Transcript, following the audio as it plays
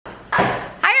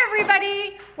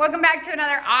everybody. Welcome back to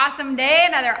another awesome day,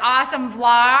 another awesome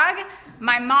vlog.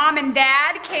 My mom and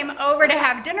dad came over to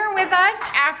have dinner with us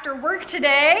after work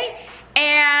today,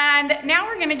 and now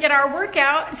we're gonna get our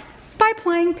workout by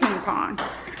playing ping pong.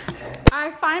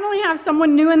 I finally have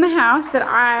someone new in the house that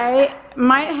I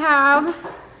might have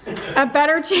a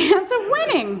better chance of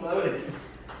winning.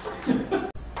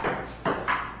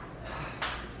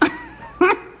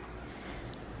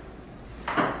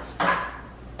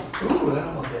 Ooh, that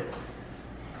almost hit.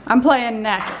 I'm playing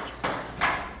next.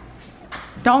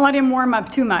 Don't let him warm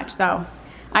up too much though.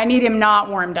 I need him not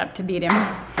warmed up to beat him.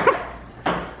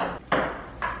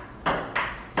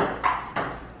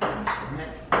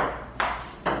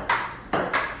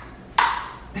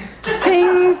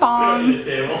 Ping pong.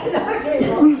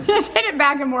 Just hit it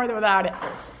back and forth without it.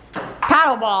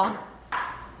 Paddle ball.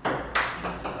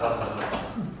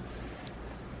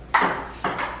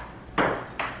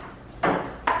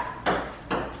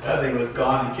 That thing was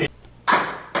gone.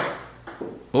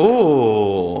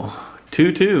 Oh,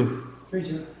 2-2.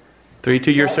 3-2.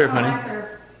 3-2 your serve, honey.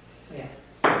 Yeah.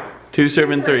 2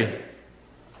 serving 3.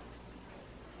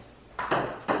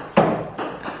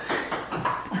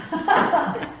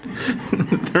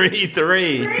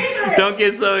 Three. Don't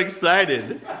get so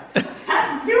excited.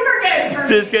 That's super good for me.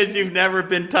 Just because you've never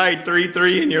been tied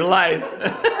 3-3 in your life. First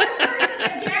person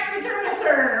that can't return a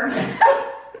serve.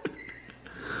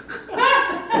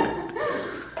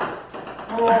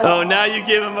 Oh, now you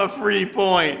give him a free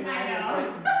point. I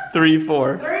know.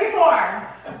 3-4. 3-4.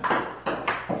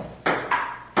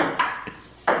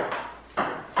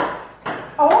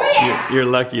 Oh yeah. You're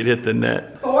lucky it hit the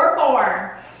net.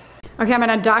 4-4. Okay, I'm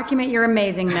gonna document your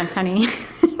amazingness, honey.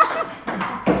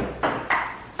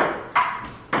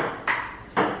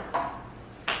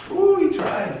 Ooh, you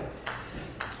tried.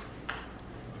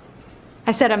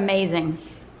 I said amazing.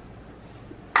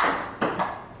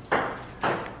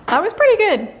 That was pretty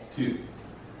good. 2.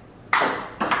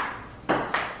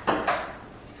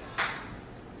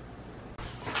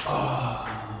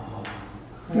 Oh.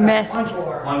 Missed. 1-4.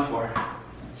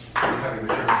 You have your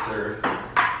return serve.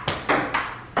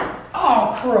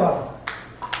 Oh, crap.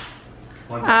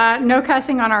 1-4. No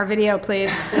cussing on our video,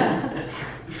 please.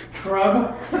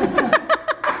 Shrub.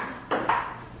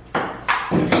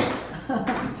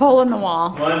 Hole in the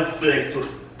wall. 1-6.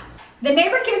 The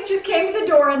neighbor kids just came to the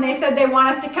door and they said they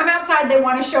want us to come outside. They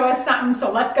want to show us something,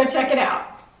 so let's go check it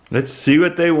out. Let's see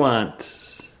what they want.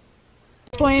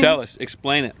 Explain. Tell us,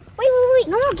 explain it. Wait.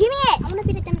 No, give me it. I want to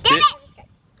beat it. Give it.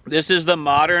 This is the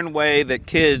modern way that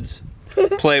kids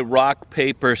play rock,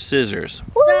 paper, scissors.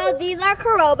 So these are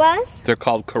Kurobas. They're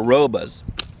called Kurobas.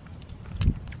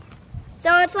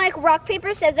 So it's like rock,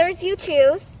 paper, scissors. You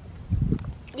choose.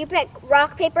 You pick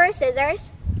rock, paper,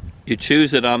 scissors. You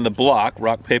choose it on the block,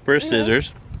 rock, paper, scissors.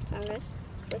 So I'm going to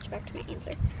switch back to my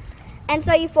answer. And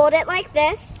so you fold it like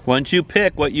this. Once you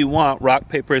pick what you want, rock,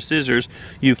 paper, scissors,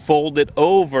 you fold it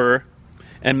over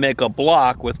and make a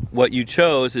block with what you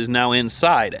chose is now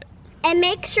inside it. And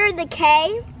make sure the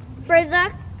K for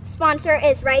the sponsor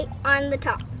is right on the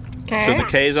top. Okay. So the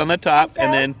K is on the top,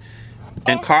 and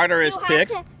Carter is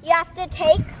picked. You have to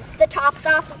take the tops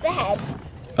off of the heads.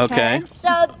 Okay.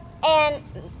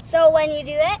 So when you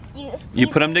do it, You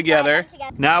put them together.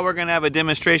 Now we're gonna have a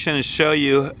demonstration and show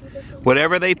you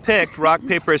whatever they picked, rock,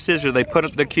 paper, scissors, they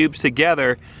put the cubes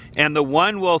together, and the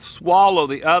one will swallow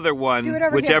the other one,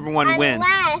 whichever one wins.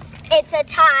 Unless it's a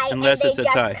tie Unless and it's a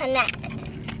just tie. connect.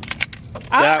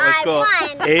 That was I cool.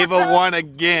 won. Ava So- won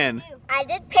again. I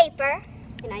did paper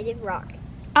and I did rock.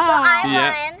 Oh, So I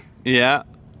Yeah. won. Yeah.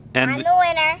 I'm And the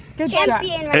winner. Good job.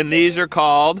 Champion. right and these are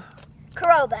called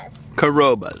Kurobas.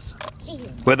 Kurobas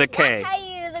with a K. That's how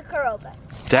you use a Kuroba.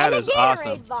 That And a is Gatorade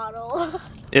awesome. Bottle.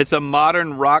 It's a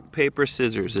modern rock, paper,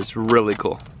 scissors. It's really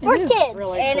cool. For is kids,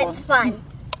 really and cool. it's fun.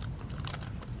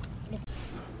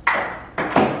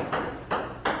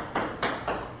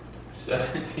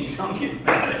 17, don't get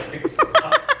mad at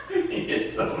yourself. You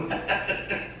get so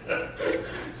mad.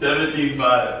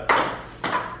 17-5.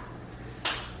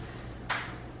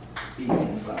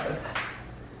 18-5.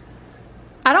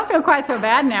 I don't feel quite so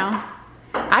bad now.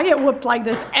 I get whooped like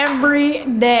this every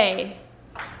day.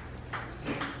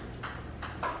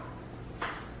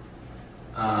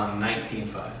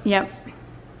 19-5. Yep.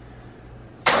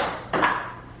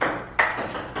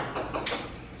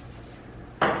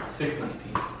 6-19.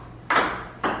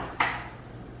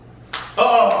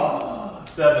 Oh!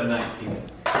 7-19.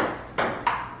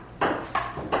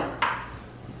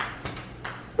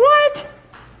 What?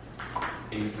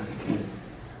 8-19.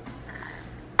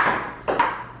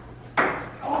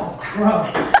 Oh,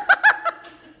 crap.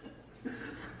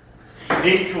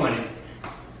 8-20.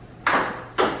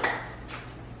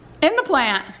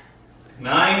 plant?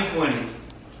 9:20.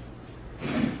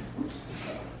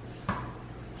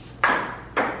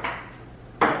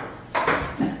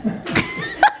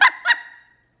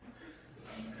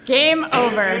 Game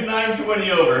over.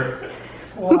 9:20 over.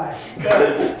 Why?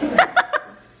 Good.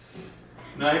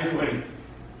 9:20.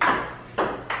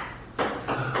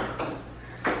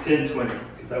 10:20,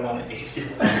 because I want to ace it.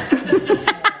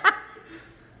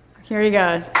 Here he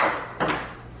goes.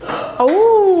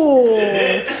 Oh!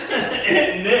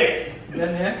 And Nick. Is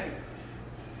that Nick?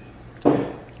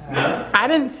 No. I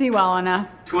didn't see well enough.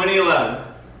 2011.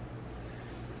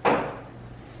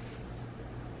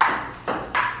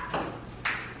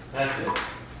 That's it.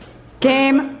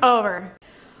 Game over.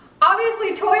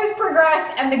 Obviously, toys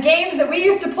progress, and the games that we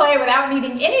used to play without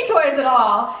needing any toys at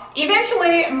all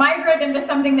eventually migrate into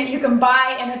something that you can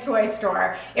buy in a toy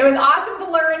store. It was awesome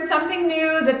to learn something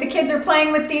new that the kids are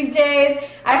playing with these days.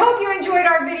 I hope you enjoyed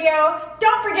our video.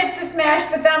 Don't forget to smash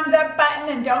the thumbs up button,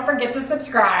 and don't forget to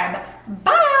subscribe.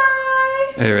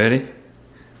 Bye! Are you ready?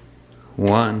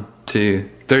 1, 2,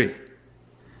 3.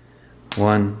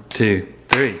 1, 2,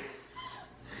 3.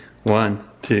 1,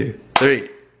 2, 3.